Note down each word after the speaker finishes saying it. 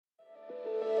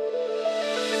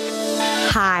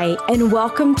Hi, and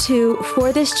welcome to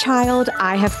For This Child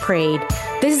I Have Prayed.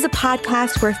 This is a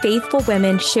podcast where faithful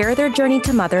women share their journey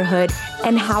to motherhood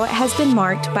and how it has been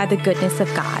marked by the goodness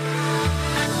of God.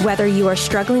 Whether you are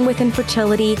struggling with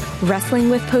infertility, wrestling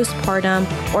with postpartum,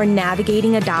 or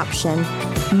navigating adoption,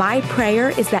 my prayer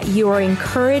is that you are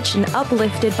encouraged and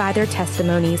uplifted by their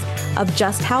testimonies of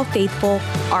just how faithful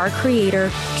our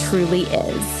Creator truly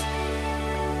is.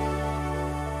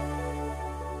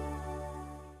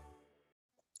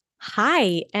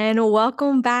 Hi, and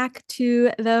welcome back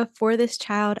to the For This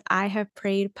Child I Have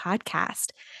Prayed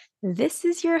podcast. This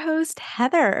is your host,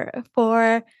 Heather,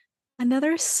 for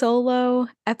another solo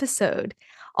episode.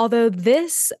 Although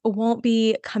this won't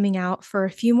be coming out for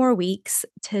a few more weeks,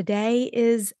 today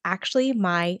is actually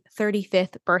my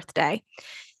 35th birthday.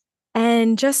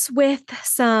 And just with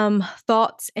some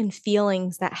thoughts and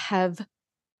feelings that have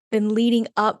been leading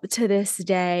up to this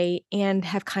day and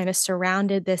have kind of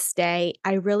surrounded this day,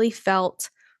 I really felt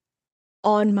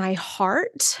on my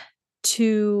heart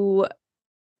to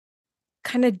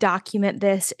kind of document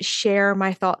this, share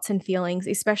my thoughts and feelings,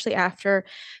 especially after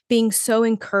being so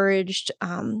encouraged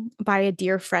by a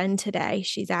dear friend today.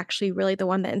 She's actually really the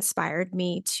one that inspired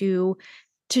me to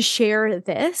share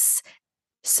this.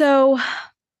 So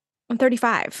I'm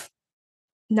 35,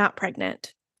 not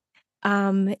pregnant.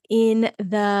 In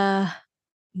the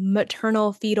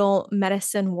maternal fetal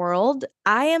medicine world,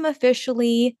 I am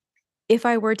officially, if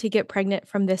I were to get pregnant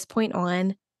from this point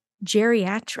on,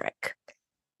 geriatric.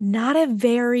 Not a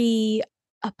very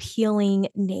appealing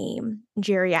name,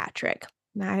 geriatric.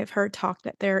 Now, I've heard talk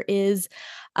that there is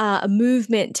a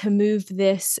movement to move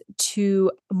this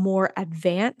to more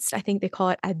advanced. I think they call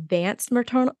it advanced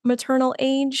maternal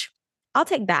age. I'll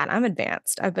take that. I'm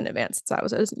advanced. I've been advanced since I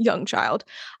was a young child.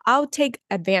 I'll take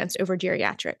advanced over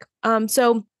geriatric.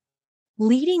 So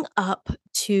leading up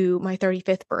to my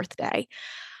 35th birthday,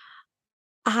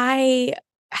 I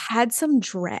had some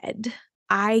dread.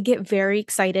 I get very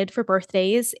excited for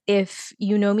birthdays. If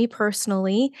you know me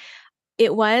personally,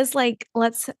 it was like,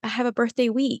 let's have a birthday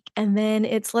week. And then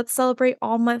it's let's celebrate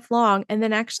all month long. And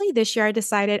then actually this year I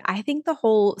decided I think the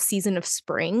whole season of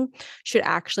spring should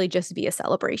actually just be a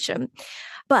celebration.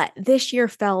 But this year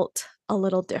felt a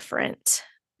little different.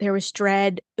 There was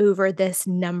dread over this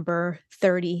number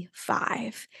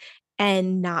 35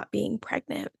 and not being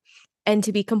pregnant. And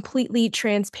to be completely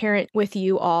transparent with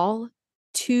you all,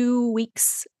 2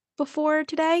 weeks before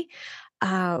today,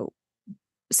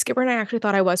 Skipper and I actually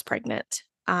thought I was pregnant.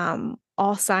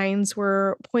 All signs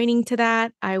were pointing to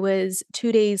that. I was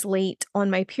 2 days late on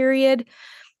my period.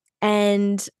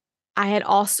 And I had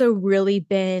also really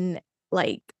been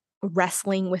like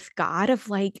wrestling with God of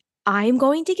like, I'm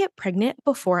going to get pregnant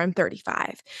before I'm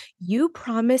 35. You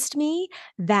promised me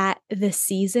that the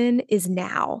season is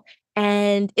now.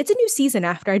 And it's a new season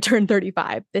after I turned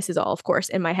 35. This is all, of course,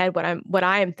 in my head what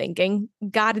I am thinking.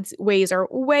 God's ways are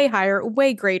way higher,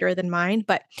 way greater than mine.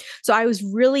 But so I was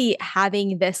really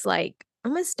having this like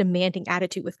almost demanding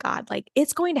attitude with God, like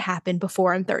it's going to happen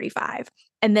before I'm 35.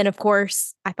 And then, of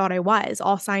course, I thought I was.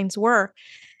 All signs were.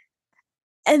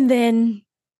 And then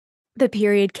the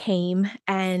period came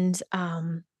and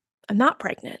I'm not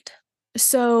pregnant.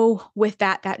 So with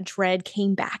that dread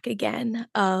came back again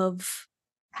of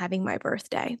having my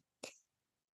birthday.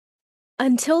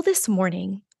 Until this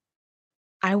morning,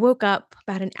 I woke up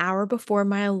about an hour before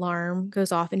my alarm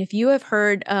goes off. And if you have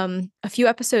heard a few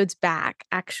episodes back,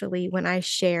 actually, when I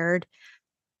shared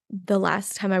the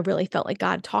last time I really felt like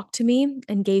God talked to me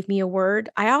and gave me a word,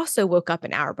 I also woke up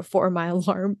an hour before my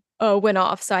alarm went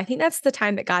off. So I think that's the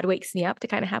time that God wakes me up to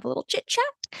kind of have a little chit chat.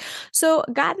 So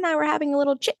God and I were having a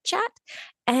little chit chat,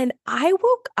 and I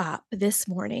woke up this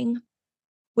morning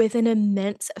with an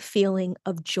immense feeling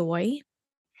of joy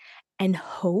and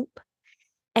hope.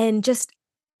 And just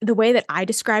the way that I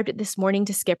described it this morning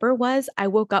to Skipper was I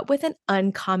woke up with an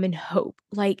uncommon hope,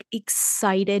 like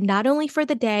excited, not only for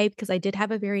the day, because I did have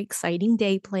a very exciting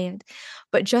day planned,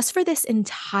 but just for this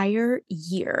entire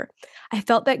year. I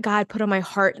felt that God put on my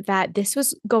heart that this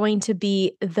was going to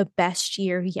be the best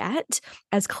year yet,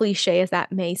 as cliche as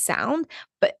that may sound,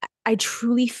 but I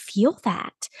truly feel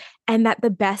that, and that the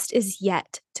best is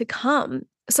yet to come.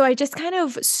 So I just kind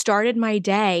of started my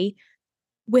day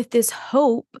with this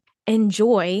hope and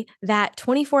joy that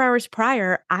 24 hours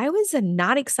prior, I was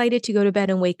not excited to go to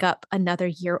bed and wake up another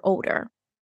year older.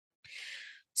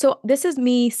 So this is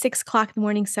me, 6 o'clock in the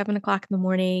morning, 7 o'clock in the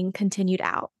morning, continued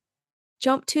out.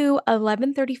 Jump to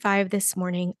 11:35 this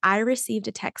morning. I received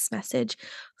a text message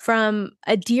from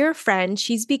a dear friend.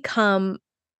 She's become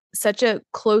such a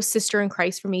close sister in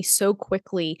Christ for me so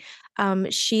quickly.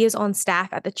 She is on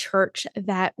staff at the church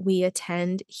that we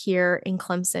attend here in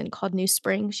Clemson called New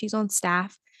Spring. She's on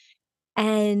staff,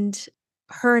 and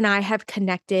her and I have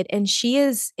connected, and she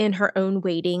is in her own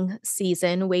waiting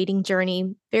season, waiting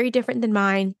journey, very different than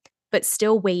mine, but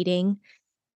still waiting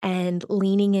and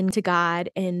leaning into God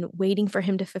and waiting for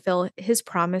him to fulfill his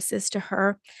promises to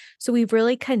her. So we've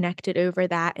really connected over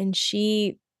that. And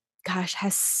she, gosh,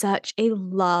 has such a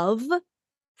love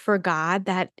for God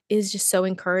that is just so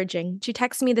encouraging. She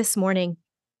texted me this morning,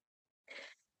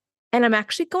 and I'm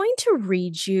actually going to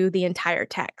read you the entire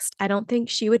text. I don't think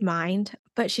she would mind,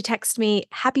 but she texted me,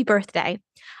 "Happy birthday.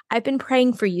 I've been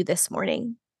praying for you this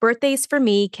morning. Birthdays for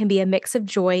me can be a mix of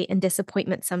joy and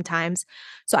disappointment sometimes.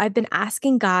 So I've been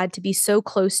asking God to be so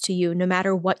close to you no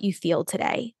matter what you feel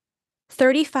today.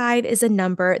 35 is a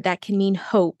number that can mean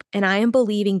hope, and I am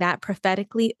believing that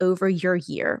prophetically over your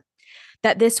year.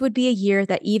 That this would be a year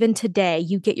that even today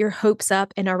you get your hopes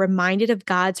up and are reminded of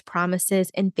God's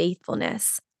promises and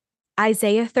faithfulness.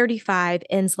 Isaiah 35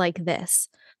 ends like this: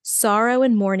 sorrow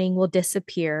and mourning will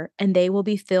disappear, and they will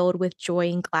be filled with joy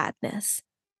and gladness."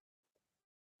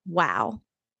 Wow.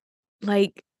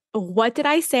 Like, what did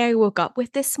I say I woke up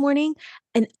with this morning?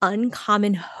 An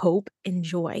uncommon hope and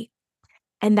joy.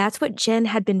 And that's what Jen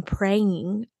had been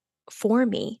praying for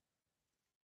me.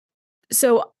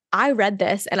 So I read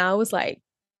this and I was like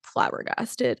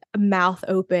flabbergasted, mouth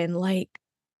open, like,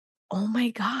 oh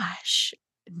my gosh,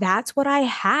 that's what I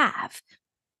have.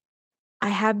 I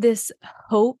have this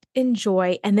hope and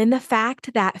joy. And then the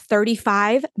fact that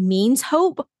 35 means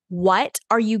hope. What?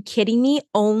 Are you kidding me?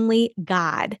 Only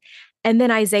God. And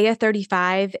then Isaiah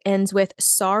 35 ends with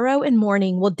sorrow and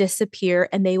mourning will disappear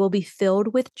and they will be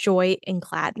filled with joy and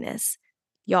gladness.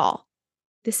 Y'all,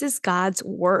 this is God's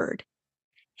word.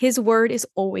 His word is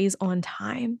always on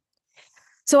time.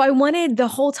 So I wanted the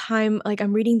whole time, like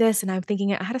I'm reading this and I'm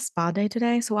thinking, I had a spa day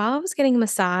today. So while I was getting a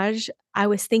massage, I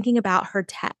was thinking about her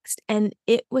text, and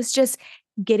it was just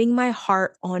getting my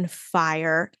heart on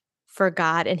fire for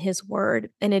God and his word.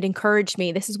 And it encouraged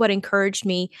me. This is what encouraged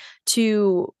me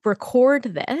to record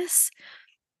this.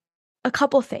 A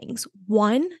couple things.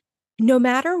 One, no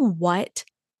matter what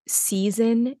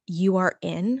season you are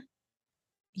in,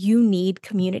 you need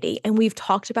community. And we've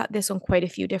talked about this on quite a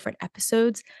few different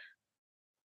episodes.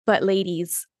 But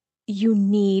ladies, you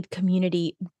need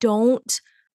community. Don't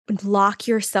lock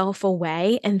yourself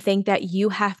away and think that you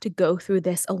have to go through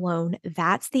this alone.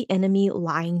 That's the enemy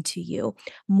lying to you.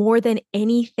 More than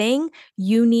anything,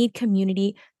 you need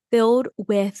community filled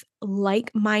with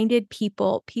like-minded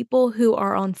people, people who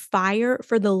are on fire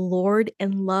for the Lord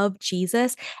and love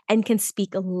Jesus and can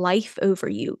speak life over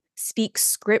you, speak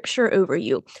scripture over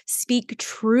you, speak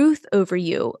truth over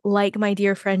you, like my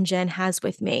dear friend Jen has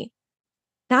with me.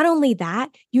 Not only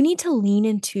that, you need to lean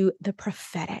into the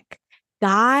prophetic.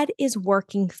 God is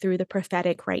working through the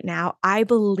prophetic right now. I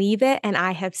believe it and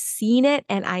I have seen it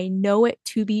and I know it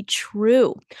to be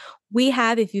true. We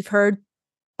have, if you've heard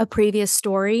a previous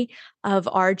story of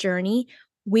our journey,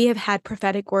 we have had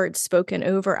prophetic words spoken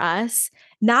over us,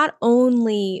 not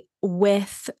only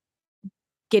with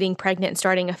getting pregnant and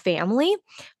starting a family,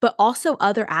 but also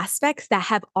other aspects that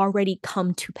have already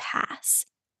come to pass.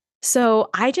 So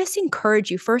I just encourage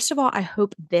you. First of all, I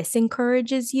hope this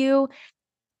encourages you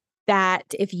that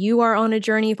if you are on a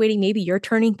journey of waiting, maybe you're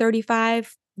turning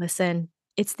 35, listen,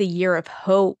 it's the year of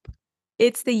hope.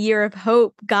 It's the year of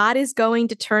hope. God is going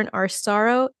to turn our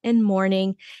sorrow and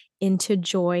mourning into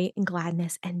joy and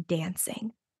gladness and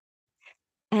dancing.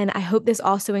 And I hope this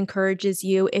also encourages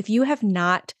you. If you have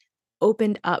not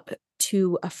opened up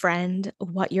to a friend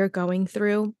what you're going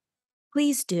through,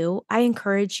 please do. I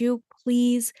encourage you,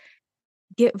 please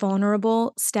get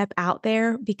vulnerable, step out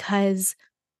there, because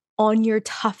on your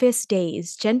toughest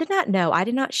days, Jen did not know, I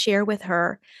did not share with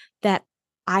her that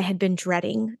I had been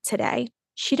dreading today.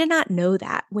 She did not know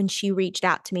that when she reached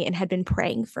out to me and had been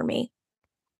praying for me.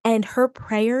 And her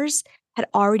prayers had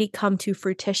already come to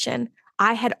fruition.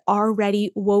 I had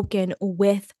already woken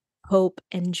with hope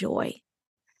and joy.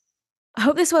 I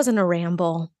hope this wasn't a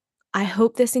ramble. I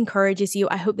hope this encourages you.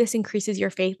 I hope this increases your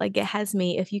faith like it has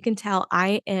me. If you can tell,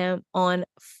 I am on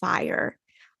fire.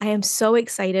 I am so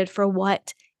excited for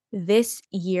what this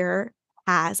year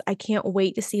has. I can't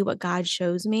wait to see what God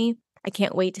shows me. I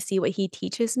can't wait to see what he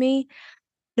teaches me.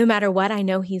 No matter what, I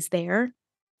know he's there.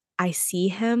 I see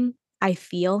him. I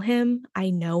feel him. I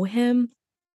know him.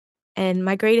 And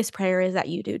my greatest prayer is that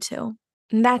you do too.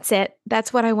 And that's it.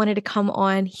 That's what I wanted to come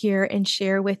on here and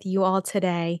share with you all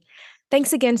today.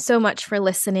 Thanks again so much for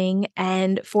listening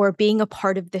and for being a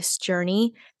part of this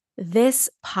journey. This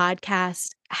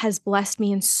podcast has blessed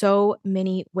me in so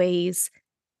many ways.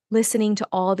 Listening to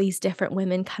all these different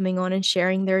women coming on and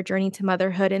sharing their journey to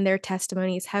motherhood and their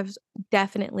testimonies have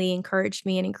definitely encouraged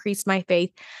me and increased my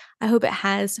faith. I hope it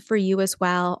has for you as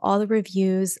well. All the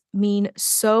reviews mean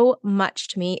so much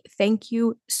to me. Thank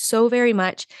you so very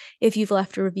much if you've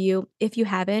left a review. If you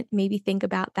haven't, maybe think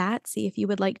about that. See if you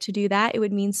would like to do that. It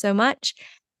would mean so much.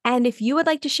 And if you would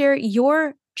like to share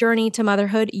your journey to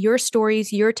motherhood, your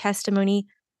stories, your testimony,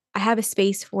 I have a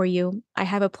space for you. I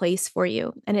have a place for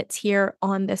you, and it's here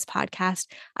on this podcast.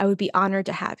 I would be honored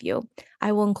to have you.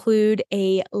 I will include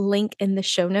a link in the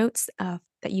show notes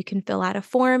that you can fill out a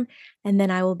form, and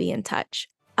then I will be in touch.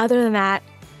 Other than that,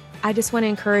 I just want to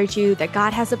encourage you that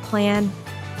God has a plan.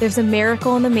 There's a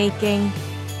miracle in the making,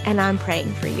 and I'm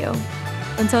praying for you.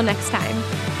 Until next time,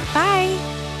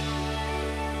 bye.